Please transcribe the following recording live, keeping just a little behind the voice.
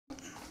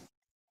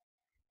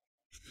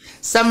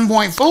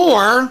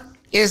7.4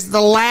 is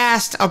the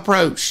last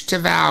approach to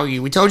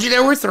value. We told you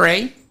there were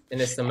 3.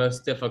 And it's the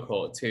most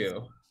difficult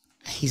too.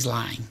 He's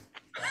lying.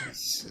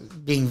 He's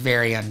being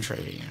very untrue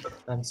here.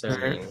 I'm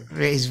sorry.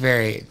 He's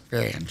very,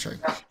 very untrue.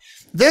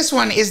 This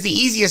one is the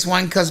easiest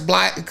one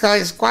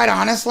because quite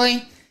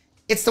honestly,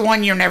 it's the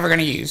one you're never going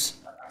to use.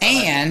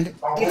 And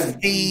it's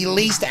the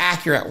least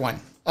accurate one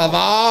of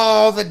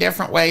all the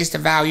different ways to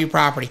value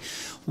property.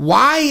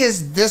 Why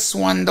is this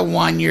one the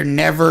one you're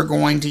never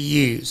going to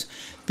use?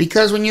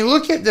 Because when you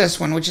look at this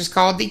one, which is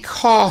called the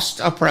cost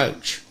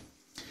approach,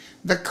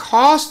 the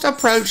cost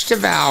approach to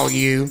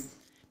value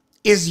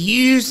is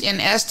used in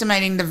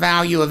estimating the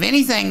value of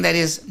anything that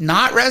is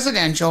not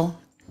residential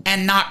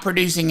and not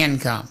producing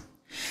income.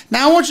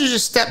 Now, I want you to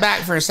just step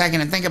back for a second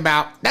and think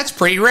about, that's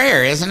pretty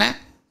rare, isn't it?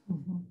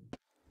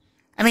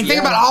 I mean, think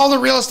about all the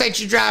real estate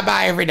you drive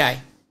by every day.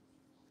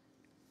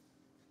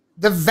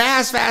 The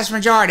vast, vast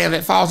majority of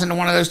it falls into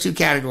one of those 2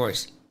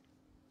 categories.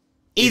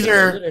 It's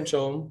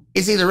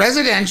either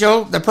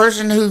residential, the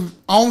person who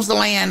owns the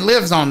land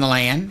lives on the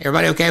land.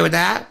 Everybody okay with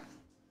that?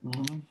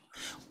 Mm-hmm.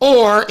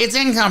 Or it's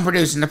income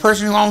producing. The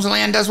person who owns the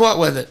land does what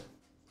with it?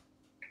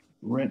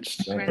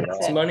 Rents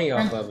money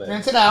off of it.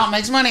 Rents it out,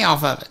 makes money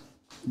off of it.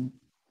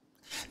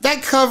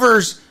 That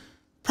covers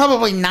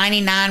probably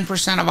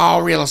 99% of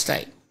all real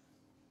estate.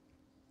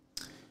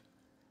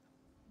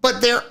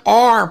 But there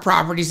are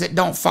properties that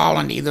don't fall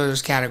into either of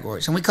those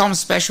categories, and we call them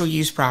special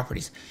use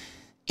properties.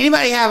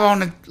 Anybody have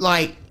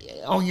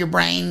on your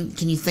brain,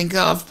 can you think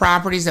of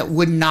properties that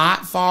would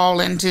not fall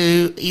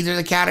into either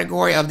the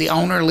category of the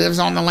owner lives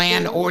on the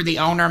land or the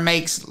owner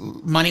makes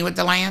money with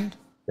the land?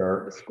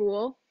 Sure.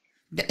 School.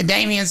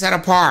 Damien said a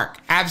park.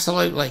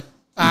 Absolutely.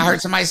 I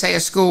heard somebody say a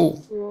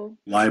school.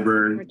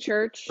 Library. Or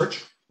church.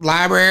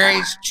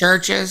 Libraries,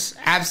 churches.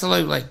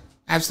 Absolutely.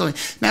 Absolutely.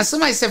 Now,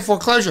 somebody said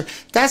foreclosure.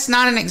 That's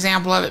not an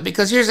example of it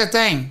because here's the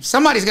thing.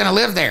 Somebody's going to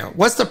live there.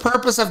 What's the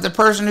purpose of the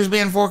person who's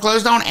being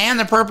foreclosed on and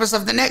the purpose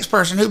of the next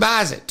person who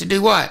buys it? To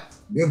do what?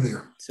 Live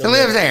there. To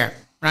live there,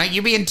 right?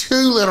 You're being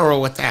too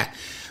literal with that.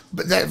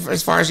 But that,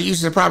 as far as the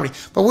use of the property.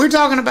 But we're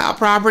talking about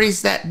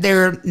properties that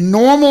their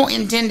normal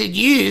intended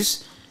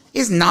use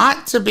is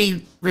not to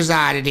be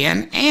resided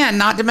in and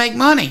not to make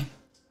money.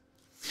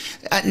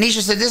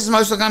 Nisha said this is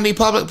mostly going to be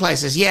public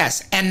places.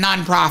 Yes, and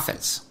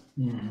nonprofits.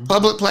 Mm-hmm.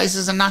 Public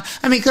places and not.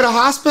 I mean, could a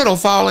hospital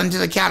fall into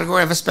the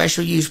category of a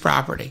special use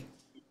property?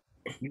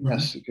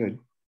 Yes, it could.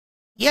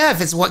 Yeah,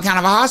 if it's what kind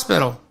of a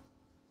hospital?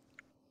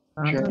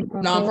 Sure.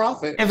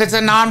 Nonprofit. If it's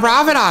a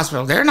nonprofit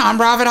hospital, there are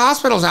nonprofit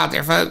hospitals out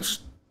there, folks.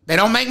 They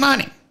don't make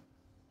money.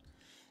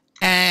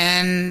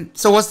 And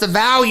so what's the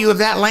value of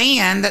that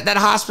land that that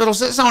hospital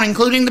sits on,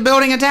 including the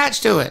building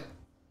attached to it?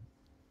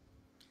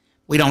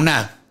 We don't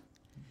know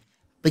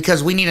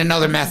because we need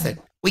another method.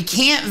 We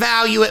can't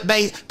value it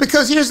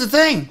because here's the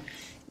thing.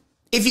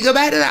 If you go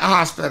back to that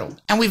hospital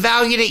and we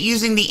valued it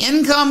using the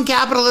income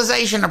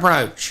capitalization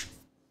approach,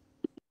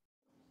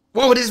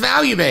 what would its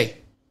value be?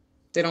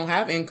 They don't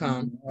have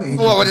income.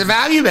 What would the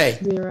value be?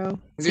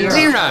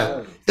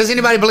 Zero. Does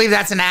anybody believe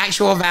that's an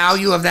actual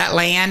value of that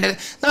land?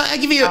 Let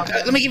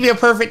me give you a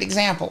perfect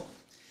example.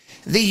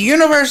 The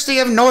University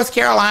of North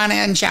Carolina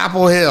in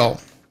Chapel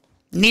Hill,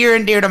 near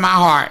and dear to my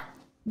heart.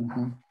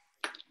 Mm-hmm.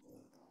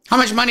 How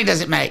much money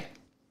does it make?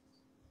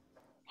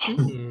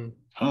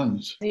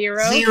 Tons.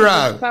 Zero.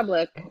 Zero.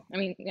 Public. I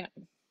mean, yeah.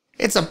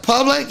 It's a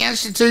public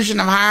institution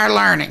of higher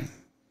learning.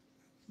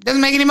 Doesn't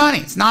make any money.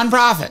 It's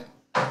nonprofit.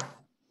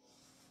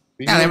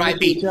 Now there might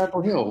be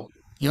Chapel Hill.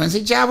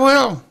 UNC Chapel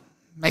Hill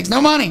makes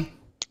no money.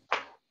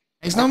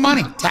 Makes no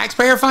money.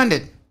 Taxpayer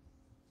funded.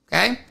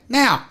 Okay.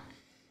 Now,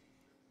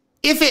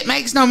 if it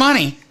makes no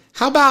money,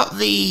 how about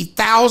the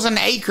 1,000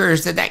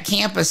 acres that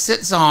campus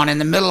sits on in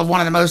the middle of one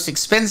of the most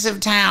expensive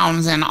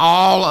towns in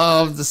all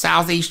of the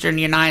southeastern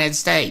United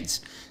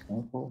States?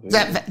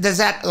 Does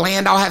that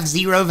land all have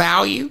zero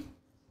value?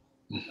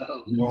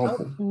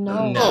 No.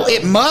 Well,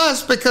 it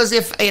must, because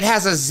if it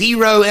has a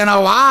zero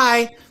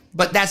NOI,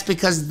 but that's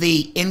because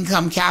the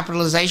income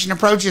capitalization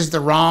approach is the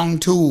wrong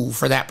tool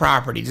for that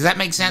property. Does that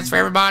make sense for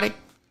everybody?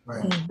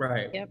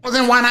 Right. Yep. Well,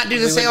 then why not do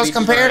the sales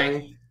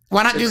comparison?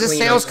 Why not do the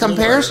sales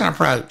comparison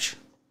approach?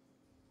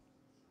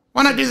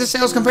 Why not do the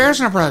sales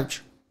comparison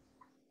approach?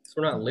 So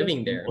we're not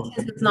living there.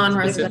 It's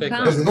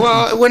non-residential.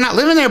 Well, we're not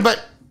living there,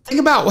 but think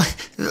about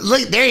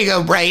look. There you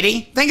go,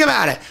 Brady. Think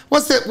about it.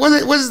 What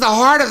is the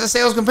heart of the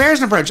sales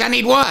comparison approach? I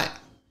need what?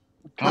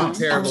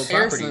 Comparable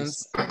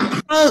properties.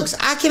 Folks,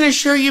 I can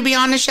assure you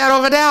beyond a shadow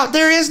of a doubt,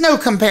 there is no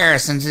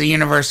comparison to the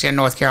University of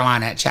North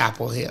Carolina at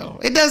Chapel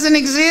Hill. It doesn't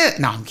exist.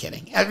 No, I'm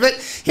kidding.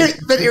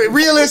 But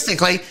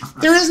realistically,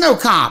 there is no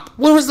comp.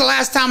 When was the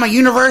last time a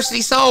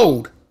university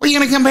sold? What are you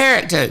going to compare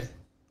it to?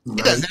 It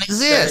doesn't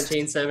exist.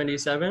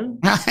 1777?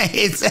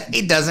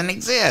 It doesn't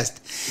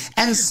exist.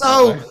 And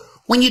so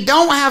when you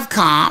don't have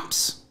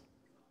comps,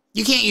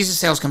 you can't use the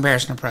sales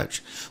comparison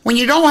approach. When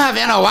you don't have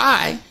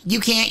NOI, you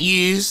can't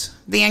use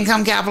the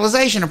income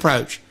capitalization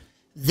approach.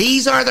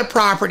 These are the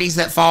properties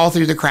that fall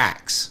through the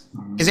cracks.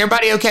 Is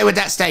everybody okay with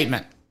that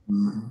statement?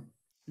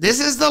 This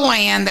is the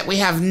land that we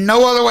have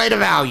no other way to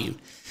value.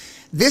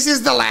 This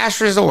is the last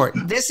resort.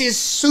 This is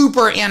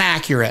super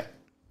inaccurate,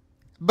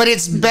 but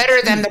it's better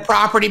than the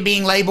property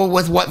being labeled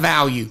with what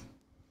value?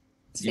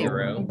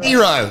 0.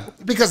 0,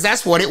 because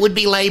that's what it would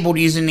be labeled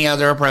using the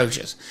other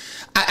approaches.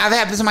 I've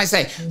had somebody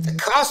say, the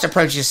cost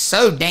approach is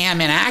so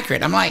damn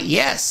inaccurate. I'm like,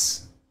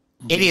 yes,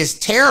 it is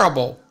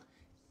terrible,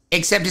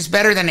 except it's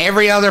better than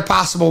every other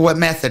possible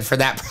method for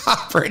that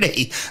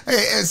property.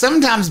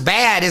 Sometimes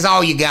bad is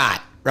all you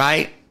got,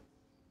 right?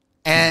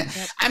 And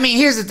I mean,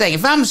 here's the thing.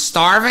 If I'm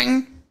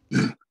starving,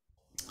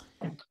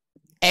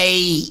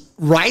 a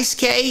rice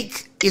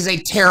cake is a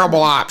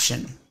terrible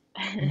option.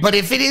 But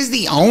if it is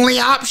the only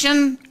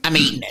option, I'm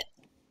eating it.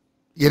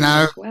 You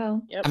know,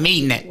 Well, yep. I'm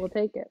eating it. We'll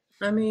take it.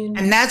 I mean,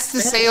 And that's the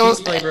they have sales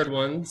cheese flavored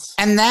ones.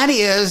 And that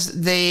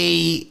is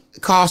the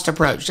cost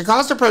approach. The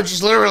cost approach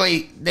is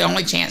literally the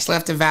only chance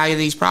left to value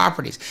these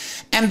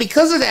properties. And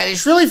because of that,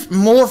 it's really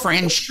more for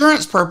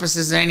insurance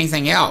purposes than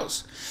anything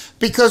else.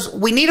 Because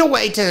we need a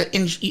way to,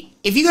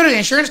 if you go to an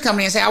insurance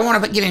company and say, I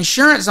want to get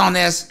insurance on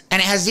this, and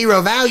it has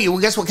 0 value,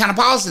 well, guess what kind of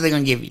policy they're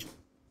going to give you?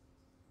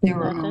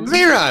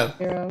 0.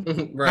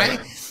 Right?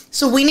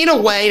 So we need a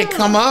way to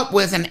come up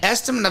with an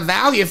estimate of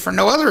value for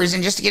no other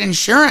reason just to get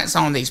insurance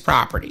on these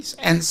properties.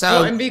 And so,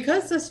 Well, and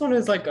because this one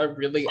is like a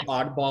really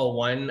oddball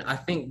one, I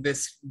think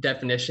this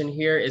definition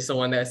here is the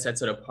one that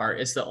sets it apart.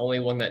 It's the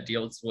only one that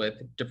deals with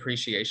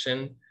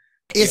depreciation.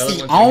 it's other the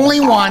ones only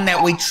one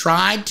that we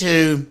tried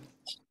to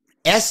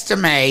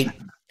estimate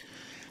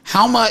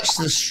how much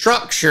the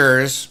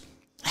structures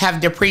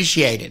have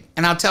depreciated.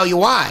 And I'll tell you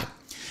why.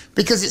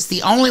 Because it's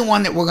the only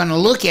one that we're going to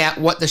look at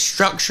what the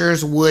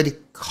structures would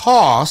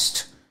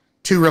cost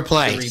to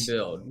replace.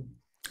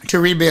 To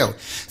rebuild.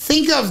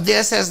 Think of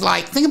this as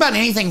like, think about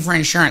anything for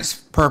insurance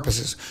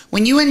purposes.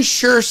 When you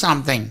insure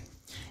something,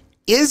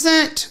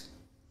 isn't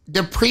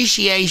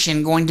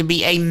depreciation going to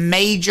be a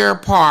major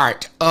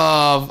part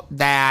of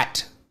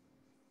that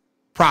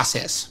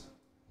process?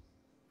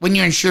 When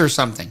you insure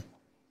something.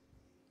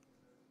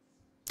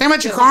 Think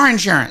about your car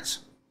insurance.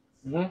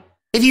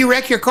 If you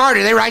wreck your car,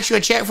 do they write you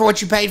a check for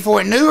what you paid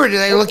for it new, or do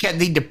they look at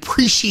the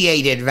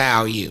depreciated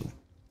value?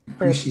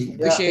 Depreciated.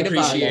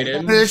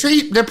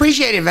 The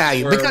depreciated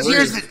value. Because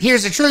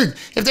here's the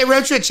truth. If they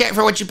wrote you a check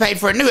for what you paid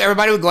for it new,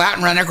 everybody would go out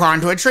and run their car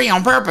into a tree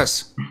on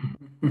purpose.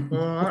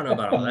 Well, I don't know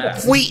about all that.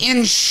 If we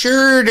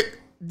insured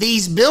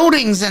these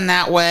buildings in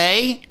that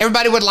way,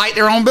 everybody would light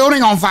their own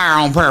building on fire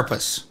on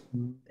purpose.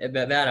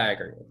 That I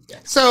agree with. Yeah.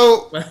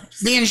 So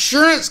the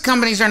insurance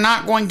companies are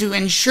not going to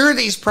insure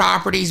these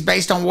properties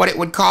based on what it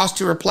would cost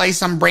to replace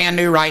them brand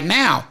new right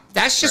now.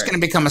 That's just going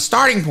to become a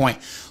starting point.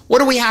 What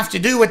do we have to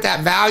do with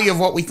that value of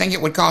what we think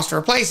it would cost to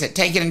replace it?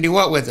 Take it and do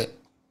what with it?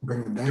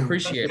 Bring it down.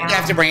 Depreciate it. We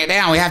have to bring it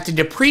down. We have to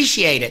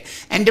depreciate it.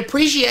 And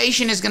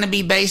depreciation is going to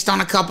be based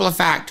on a couple of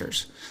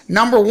factors.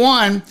 Number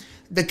one,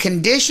 the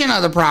condition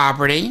of the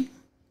property.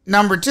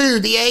 Number two,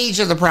 the age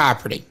of the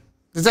property.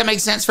 Does that make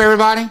sense for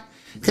everybody?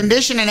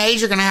 Condition and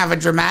age are going to have a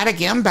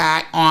dramatic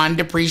impact on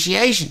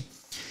depreciation.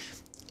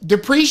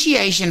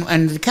 Depreciation,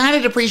 and the kind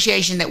of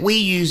depreciation that we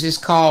use is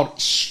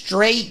called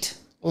straight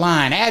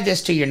line. Add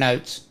this to your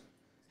notes.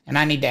 And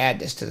I need to add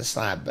this to the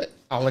slide, but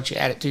I'll let you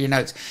add it to your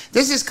notes.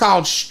 This is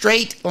called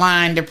straight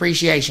line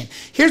depreciation.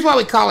 Here's why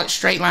we call it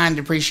straight line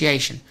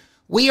depreciation.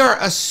 We are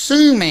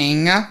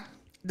assuming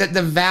that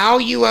the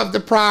value of the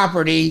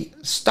property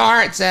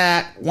starts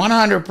at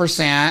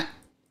 100%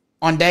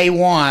 on day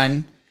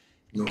one,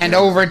 and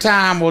over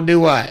time we'll do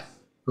what?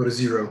 Go to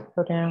 0.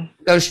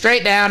 Go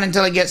straight down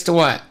until it gets to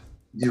what?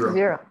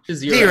 0.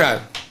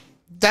 Zero.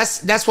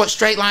 That's what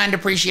straight line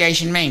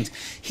depreciation means.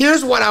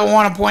 Here's what I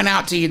want to point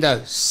out to you,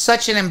 though.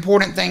 Such an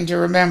important thing to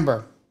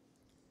remember.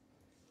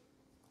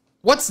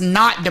 What's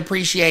not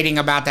depreciating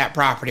about that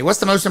property? What's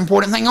the most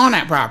important thing on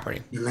that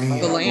property? The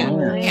land. The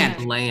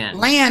land. Land.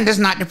 Land does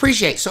not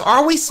depreciate. So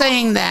are we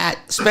saying that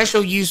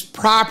special use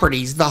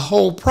properties, the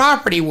whole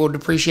property will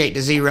depreciate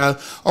to 0?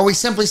 Or are we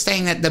simply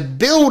saying that the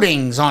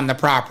buildings on the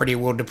property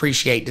will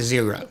depreciate to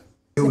 0?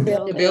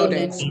 The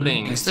buildings.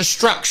 It's the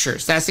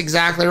structures. That's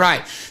exactly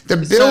right. The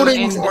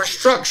buildings or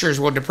structures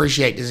will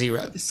depreciate to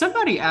 0.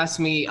 Somebody asked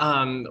me,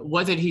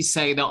 what did he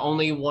say? The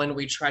only one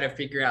we try to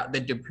figure out the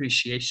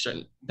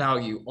depreciation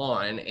value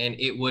on, and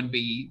it would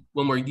be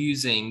when we're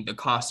using the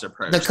cost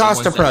approach. The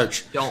cost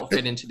approach. Don't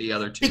fit into the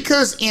other two.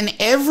 Because in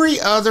every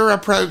other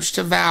approach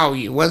to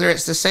value, whether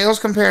it's the sales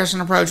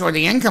comparison approach or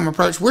the income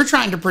approach, we're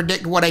trying to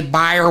predict what a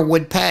buyer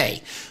would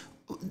pay.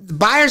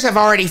 Buyers have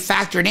already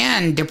factored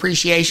in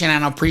depreciation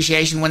and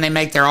appreciation when they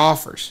make their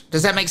offers.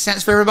 Does that make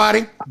sense for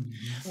everybody?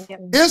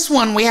 This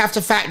one, we have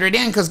to factor it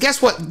in because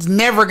guess what's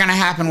never going to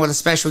happen with a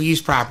special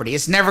use property?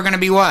 It's never going to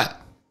be what?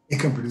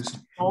 Income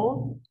producing.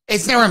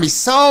 It's never going to be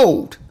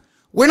sold.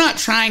 We're not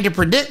trying to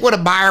predict what a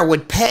buyer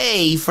would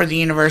pay for the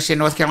University of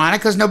North Carolina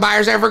because no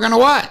buyer's ever going to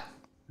what?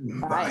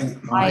 Buy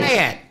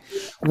it.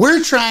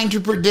 We're trying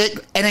to predict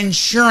an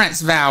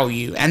insurance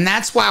value, and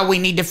that's why we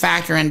need to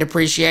factor in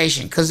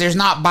depreciation because there's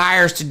not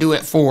buyers to do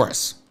it for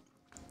us.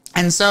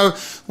 And so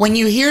when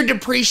you hear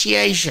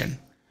depreciation,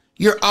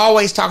 you're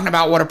always talking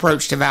about what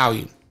approach to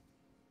value.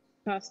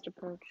 Cost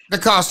approach. The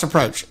cost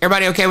approach.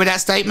 Everybody okay with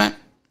that statement?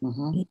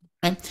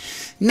 Okay.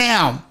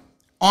 Now,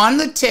 on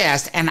the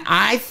test, and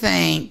I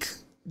think,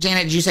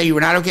 Janet, did you say you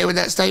were not okay with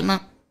that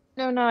statement?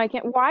 No, I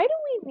can't. Why do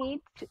we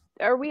need to,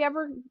 are we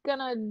ever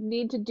gonna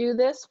need to do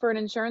this for an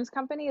insurance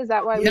company? Is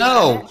that why we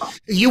No,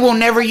 you will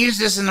never use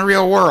this in the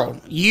real world.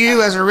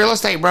 You, as a real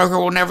estate broker,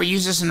 will never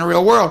use this in the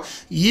real world.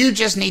 You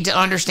just need to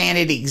understand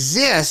it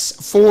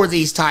exists for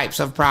these types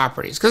of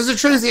properties. Because the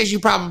truth is, you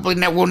probably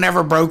will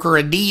never broker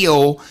a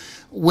deal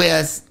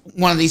with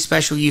one of these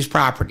special use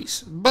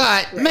properties.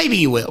 But maybe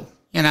you will.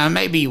 You know,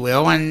 maybe you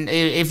will. And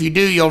if you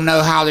do, you'll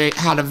know how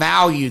to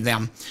value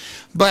them.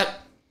 But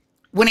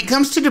when it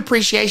comes to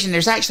depreciation,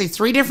 there's actually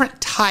 3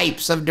 different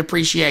types of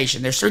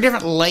depreciation. There's 3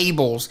 different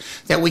labels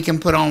that we can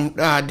put on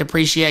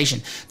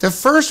depreciation. The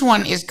first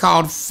one is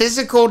called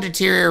physical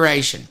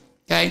deterioration.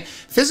 Okay,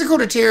 physical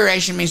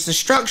deterioration means the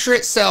structure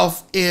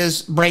itself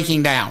is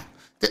breaking down.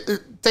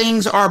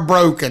 Things are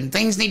broken.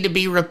 Things need to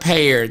be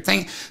repaired.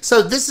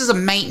 So this is a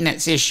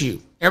maintenance issue.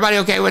 Everybody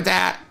okay with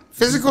that?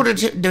 Physical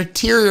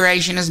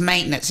deterioration is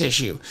maintenance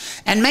issue.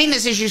 And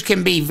maintenance issues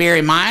can be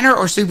very minor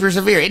or super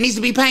severe. It needs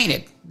to be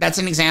painted. That's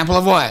an example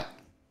of what?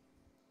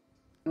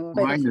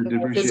 Minor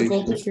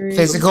depreciation.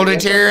 Physical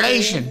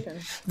deterioration.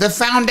 The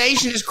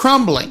foundation is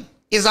crumbling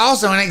is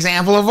also an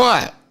example of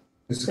what?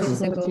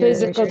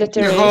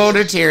 Physical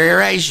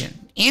Deterioration.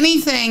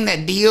 Anything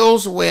that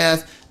deals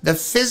with the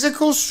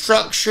physical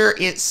structure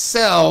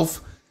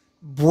itself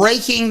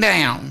breaking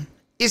down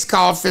is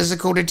called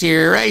physical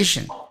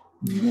deterioration.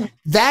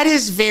 That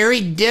is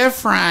very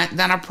different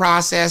than a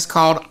process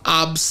called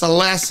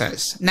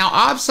obsolescence. Now,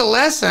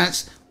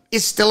 obsolescence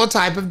is still a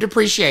type of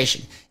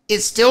depreciation.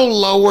 It still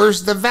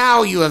lowers the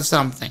value of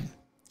something.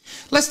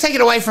 Let's take it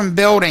away from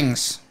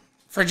buildings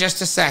for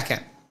just a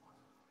second.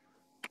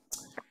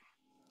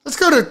 Let's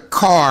go to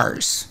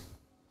cars.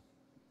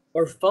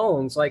 Or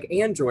phones, like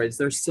Androids.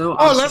 They're so.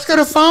 Oh, let's go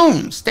to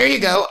phones. There you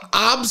go.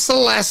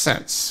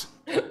 Obsolescence.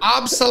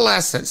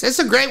 Obsolescence. It's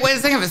a great way to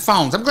think of it.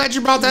 Phones. I'm glad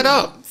you brought that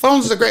up.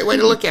 Phones is a great way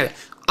to look at it.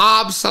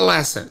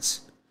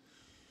 Obsolescence.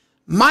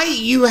 Might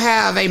you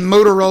have a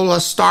Motorola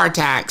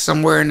StarTAC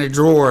somewhere in a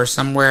drawer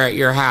somewhere at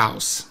your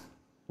house?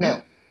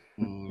 No.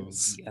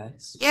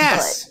 Yes.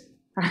 Yes.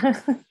 I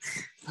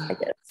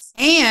guess.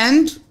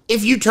 And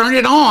if you turn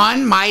it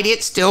on, might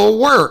it still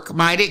work?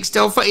 Might it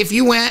still, if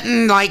you went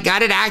and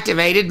got it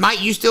activated, might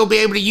you still be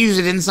able to use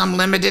it in some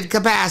limited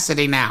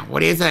capacity now?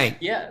 What do you think?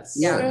 Yes.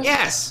 Yeah.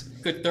 Yes.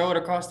 Could throw it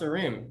across the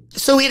room.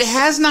 So it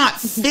has not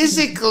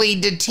physically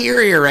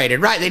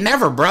deteriorated, right? They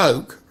never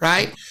broke,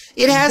 right?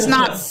 It has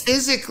not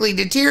physically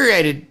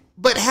deteriorated,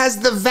 but has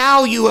the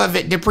value of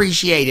it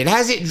depreciated?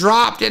 Has it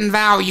dropped in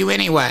value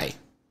anyway?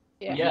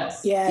 Yes.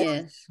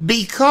 Yes.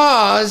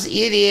 Because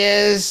it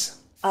is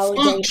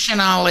Outdated.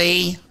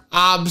 functionally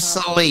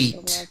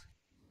obsolete.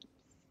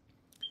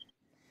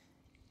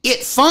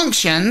 It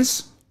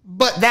functions,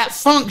 but that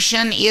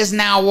function is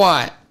now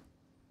what?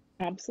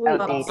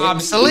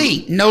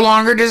 Obsolete, no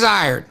longer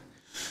desired.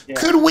 Yeah.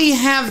 Could we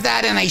have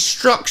that in a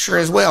structure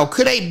as well?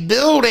 Could a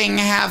building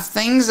have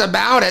things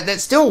about it that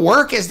still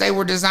work as they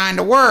were designed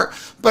to work,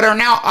 but are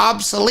now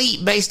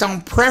obsolete based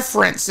on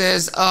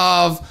preferences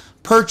of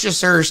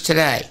purchasers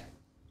today?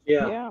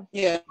 Yeah.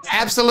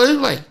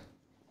 Absolutely.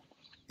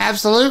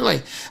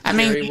 Absolutely. I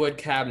mean, wood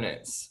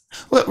cabinets.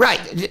 Well, right.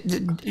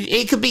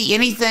 It could be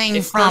anything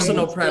it's from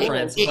personal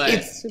preference.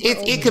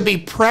 It could be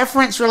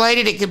preference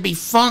related. It could be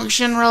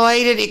function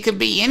related. It could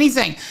be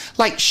anything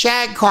like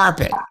shag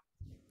carpet.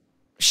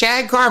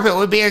 Shag carpet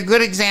would be a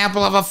good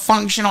example of a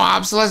functional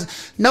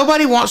obsolescence.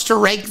 Nobody wants to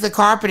rake the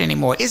carpet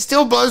anymore. It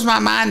still blows my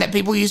mind that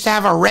people used to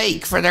have a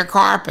rake for their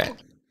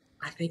carpet.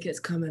 I think it's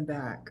coming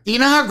back. Do you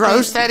know how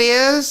gross that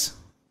is?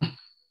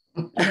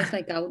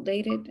 It's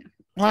outdated.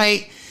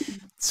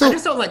 So, I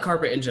just don't like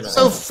carpet in general.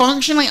 So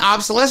functionally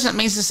obsolescent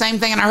means the same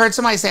thing, and I heard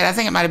somebody say it. I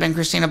think it might have been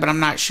Christina, but I'm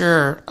not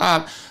sure.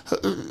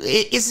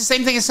 It's the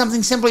same thing as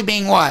something simply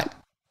being what?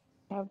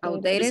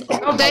 Outdated.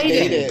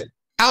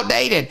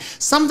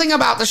 Something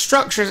about the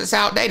structure that's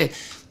outdated.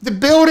 The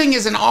building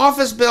is an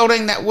office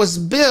building that was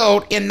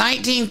built in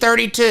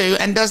 1932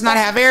 and does not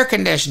have air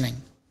conditioning.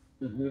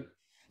 Mm-hmm.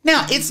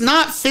 Now, it's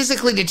not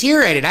physically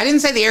deteriorated. I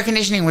didn't say the air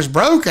conditioning was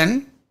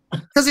broken,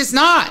 because it's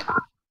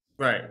not.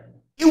 Right.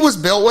 It was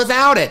built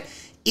without it.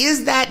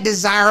 Is that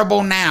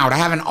desirable now to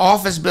have an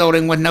office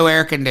building with no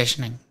air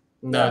conditioning?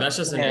 No, that's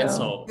just an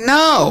insult.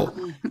 No,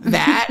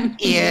 that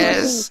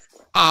is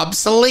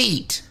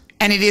obsolete,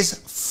 and it is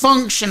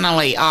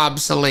functionally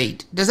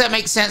obsolete. Does that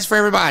make sense for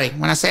everybody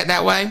when I say it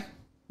that way?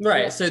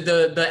 Right. So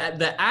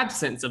the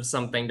absence of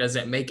something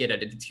doesn't make it a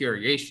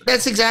deterioration.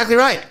 That's exactly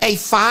right. A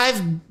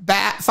five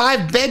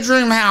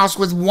bedroom house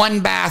with 1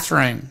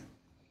 bathroom.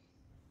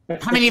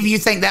 How many of you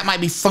think that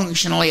might be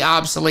functionally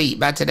obsolete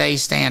by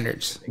today's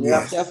standards?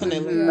 Yeah,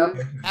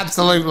 definitely.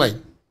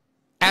 Absolutely.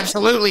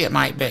 Absolutely, it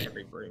might be.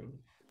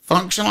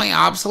 Functionally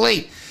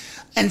obsolete.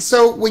 And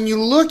so when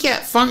you look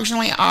at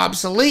functionally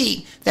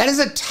obsolete, that is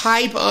a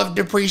type of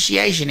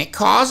depreciation. It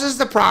causes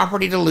the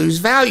property to lose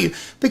value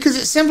because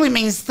it simply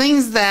means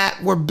things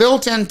that were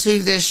built into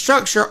this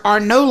structure are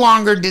no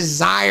longer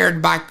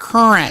desired by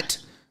current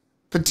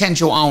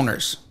potential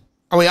owners.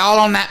 Are we all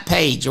on that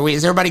page?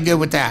 Is everybody good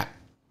with that?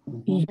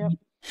 Yep.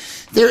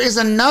 There is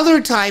another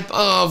type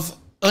of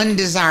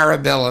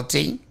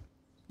undesirability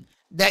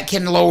that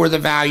can lower the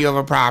value of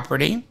a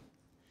property.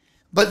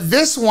 But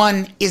this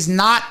one is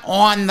not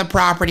on the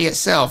property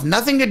itself.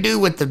 Nothing to do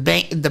with the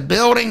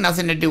building,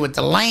 nothing to do with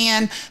the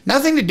land,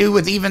 nothing to do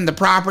with even the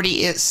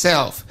property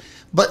itself,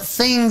 but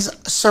things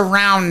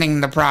surrounding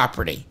the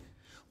property.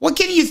 What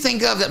can you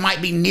think of that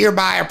might be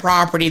nearby a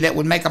property that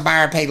would make a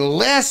buyer pay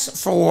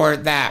less for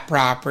that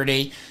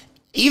property,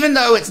 even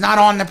though it's not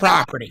on the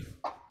property?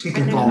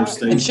 Chicken farm A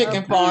station.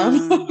 chicken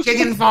farm.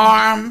 Chicken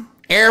farm,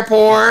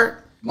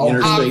 airport,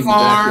 hog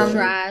farm,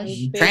 Trash.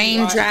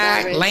 train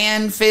track,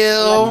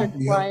 landfill,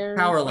 Electric wires.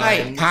 Power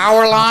right, line.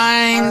 power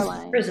lines, Power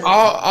line. Prison.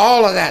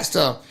 all of that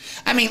stuff.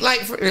 I mean, like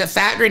for the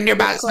factory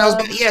nearby that smells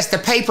Club. bad. Yes, the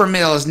paper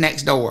mill is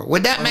next door.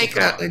 Would that make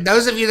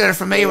those of you that are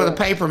familiar with a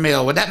paper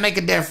mill, would that make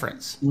a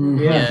difference?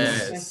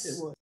 Yes.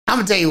 I'm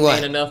gonna tell you what.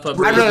 Ain't enough of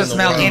I'd those rather in the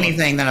smell world.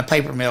 anything than a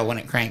paper mill when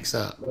it cranks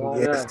up.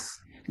 Yes.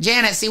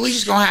 Janet, see, we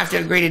just gonna have to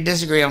agree to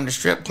disagree on the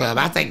strip club.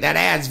 I think that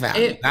adds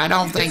value. I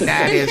don't think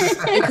that is.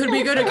 It could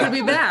be good, it could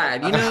be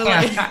bad. You know,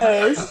 like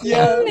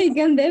It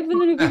can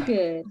definitely be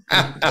good.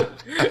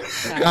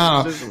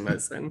 Just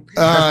listen.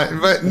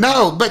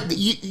 But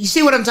you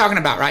see what I'm talking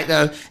about, right?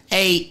 Though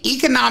a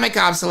economic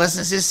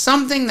obsolescence is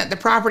something that the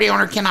property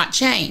owner cannot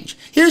change.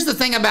 Here's the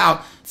thing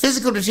about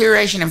physical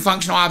deterioration and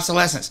functional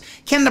obsolescence.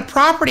 Can the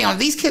property owner,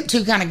 these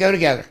two kind of go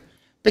together,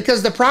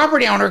 because the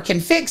property owner can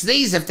fix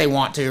these if they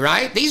want to,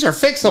 right? These are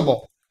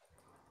fixable.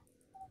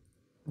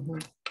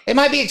 It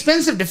might be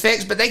expensive to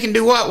fix, but they can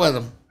do what with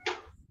them?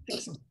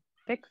 Fix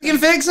They can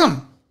fix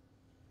them.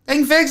 They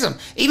can fix them.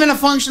 Even a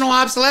functional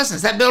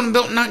obsolescence. That building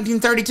built in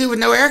 1932 with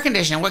no air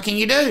conditioning. What can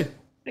you do?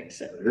 Fix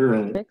it.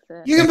 Fix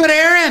it. You can put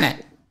air in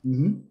it.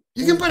 Mm-hmm.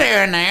 You can put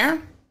air in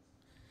there.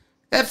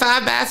 That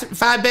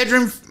five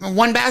bedroom,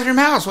 one bathroom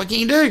house. What can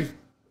you do?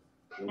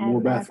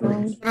 More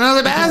bathrooms.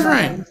 Another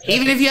bathroom.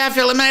 Even if you have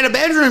to eliminate a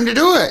bedroom to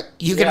do it,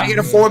 you can make it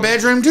a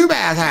 4-bedroom,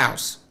 2-bath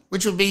house,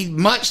 which would be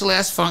much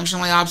less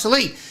functionally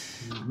obsolete.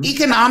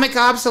 Economic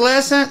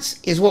obsolescence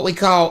is what we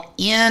call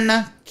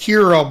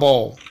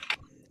incurable.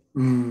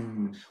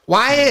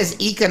 Why is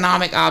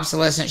economic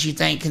obsolescence, you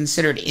think,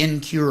 considered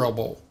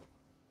incurable?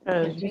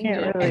 You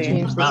can't really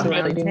change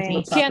the maintain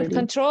You can't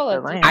control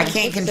it. I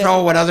can't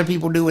control what other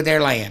people do with their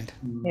land.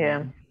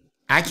 Yeah.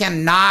 I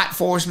cannot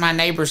force my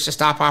neighbors to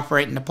stop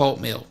operating the pulp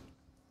mill.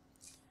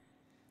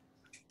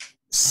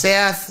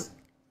 Seth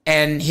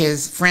and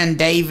his friend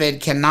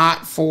David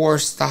cannot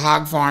force the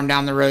hog farm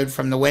down the road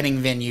from the wedding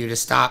venue to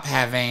stop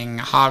having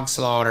hog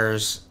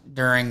slaughters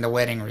during the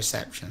wedding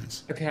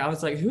receptions. Okay, I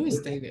was like, who is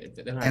David?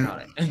 But then I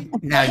got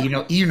it. Now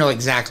you know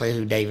exactly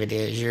who David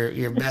is.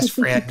 Your best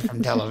friend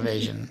from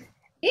television.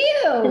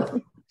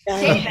 Ew.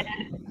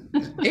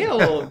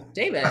 Ew,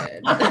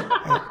 David.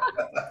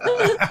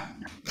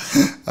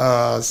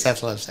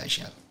 Seth loves that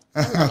show.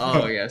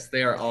 Oh yes,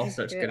 they are all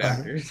such good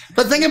actors.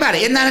 But think about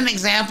it. Isn't that an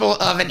example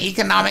of an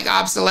economic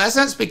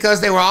obsolescence?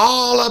 Because they were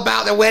all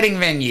about the wedding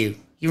venue.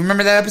 You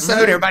remember that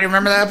episode? Everybody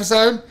remember that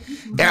episode?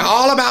 They're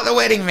all about the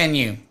wedding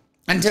venue.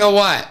 Until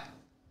what?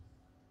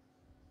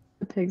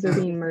 The pigs are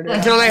being murdered.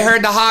 Until they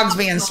heard the hogs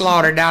being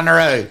slaughtered down the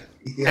road.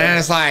 And then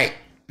it's like,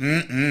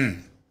 no.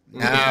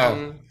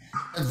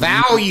 The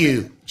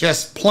value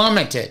just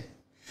plummeted.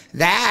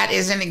 That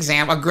is an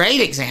example, a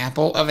great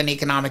example of an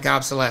economic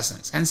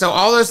obsolescence. And so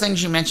all those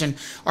things you mentioned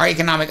are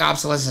economic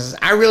obsolescence.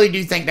 I really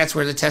do think that's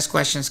where the test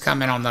questions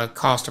come in on the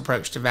cost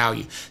approach to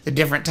value, the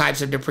different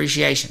types of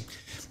depreciation.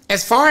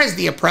 As far as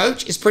the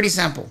approach, it's pretty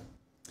simple.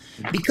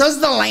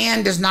 Because the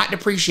land does not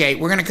depreciate,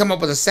 we're going to come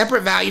up with a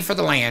separate value for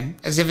the land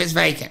as if it's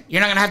vacant. You're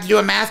not going to have to do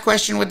a math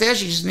question with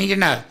this. You just need to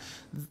know.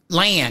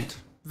 Land,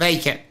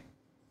 vacant.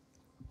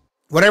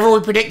 Whatever we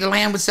predict the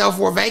land would sell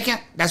for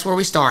vacant, that's where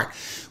we start.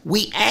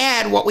 We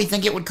add what we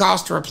think it would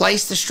cost to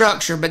replace the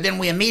structure, but then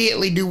we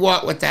immediately do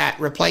what with that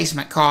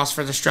replacement cost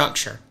for the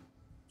structure?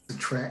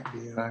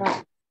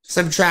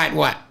 Subtract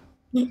what?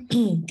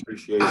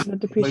 Depreciation.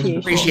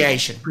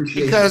 Depreciation.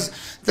 Because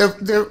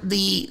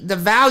the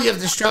value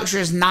of the structure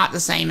is not the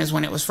same as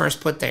when it was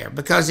first put there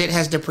because it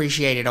has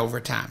depreciated over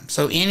time.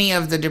 So any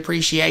of the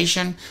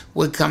depreciation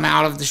would come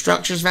out of the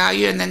structure's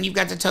value, and then you've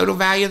got the total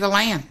value of the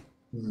land.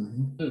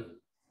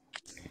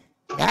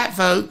 That,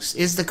 folks,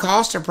 is the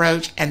cost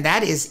approach, and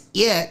that is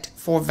it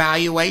for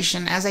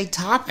valuation as a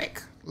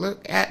topic.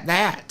 Look at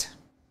that.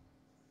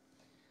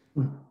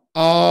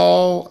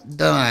 All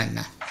done.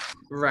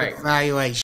 Right. Valuation.